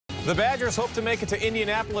The Badgers hope to make it to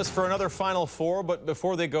Indianapolis for another Final Four, but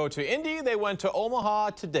before they go to Indy, they went to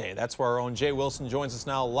Omaha today. That's where our own Jay Wilson joins us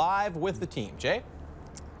now live with the team. Jay?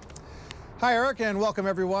 Hi, Eric, and welcome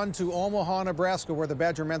everyone to Omaha, Nebraska, where the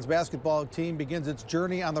Badger men's basketball team begins its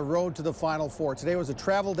journey on the road to the Final Four. Today was a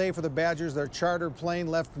travel day for the Badgers. Their charter plane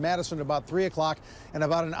left Madison at about 3 o'clock, and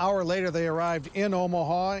about an hour later they arrived in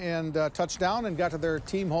Omaha and touched down and got to their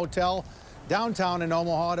team hotel downtown in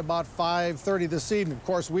Omaha at about 5:30 this evening. Of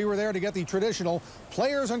course, we were there to get the traditional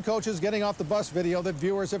players and coaches getting off the bus video that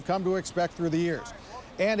viewers have come to expect through the years.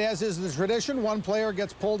 And as is the tradition, one player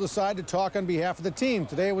gets pulled aside to talk on behalf of the team.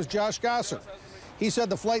 Today it was Josh Gosser. He said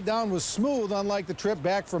the flight down was smooth, unlike the trip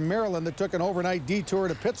back from Maryland that took an overnight detour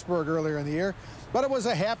to Pittsburgh earlier in the year. But it was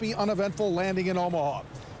a happy, uneventful landing in Omaha.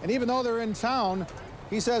 And even though they're in town,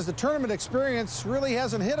 he says the tournament experience really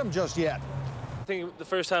hasn't hit him just yet. I think the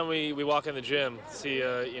first time we walk in the gym, see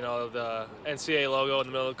the NCAA logo in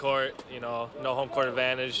the middle of the court, no home court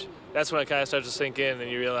advantage. That's when it kind of starts to sink in,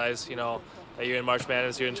 and you realize, that you're in March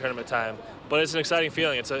Madness, you're in tournament time. But it's an exciting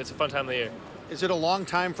feeling. It's a fun time of the year. Is it a long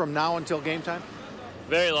time from now until game time?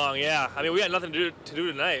 Very long, yeah. I mean, we got nothing to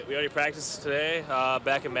do tonight. We already practiced today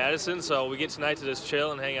back in Madison, so we get tonight to just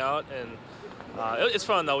chill and hang out. And it's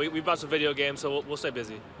fun though. We bought some video games, so we'll stay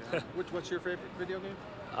busy. What's your favorite video game?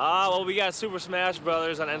 Well, we got Super Smash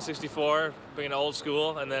Brothers on N64, bringing old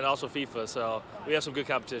school, and then also FIFA, so we have some good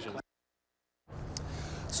competition.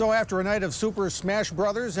 So after a night of Super Smash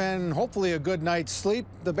Brothers and hopefully a good night's sleep,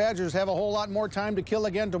 the Badgers have a whole lot more time to kill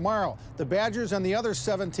again tomorrow. The Badgers and the other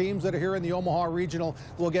 7 teams that are here in the Omaha Regional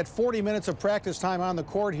will get 40 minutes of practice time on the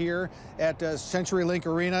court here at CenturyLink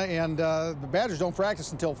Arena, and the Badgers don't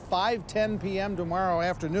practice until 5:10 p.m. tomorrow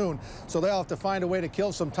afternoon, so they'll have to find a way to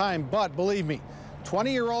kill some time. But believe me,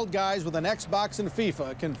 20-year-old guys with an Xbox and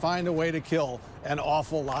FIFA can find a way to kill an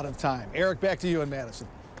awful lot of time. Eric, back to you in Madison.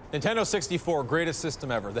 Nintendo 64, greatest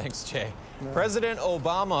system ever. Thanks, Jay. Yeah. President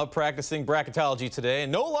Obama practicing bracketology today,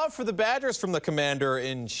 and no love for the Badgers from the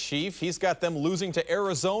commander-in-chief. He's got them losing to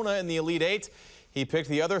Arizona in the Elite Eight. He picked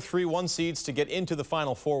the other 3 1 seeds to get into the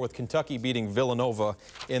Final Four, with Kentucky beating Villanova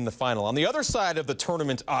in the final. On the other side of the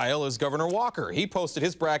tournament aisle is Governor Walker. He posted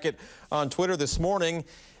his bracket on Twitter this morning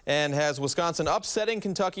and has Wisconsin upsetting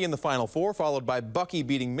Kentucky in the Final Four, followed by Bucky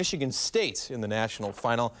beating Michigan State in the national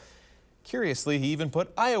final. Curiously, he even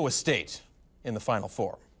put Iowa State in the Final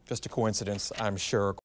Four. Just a coincidence, I'm sure.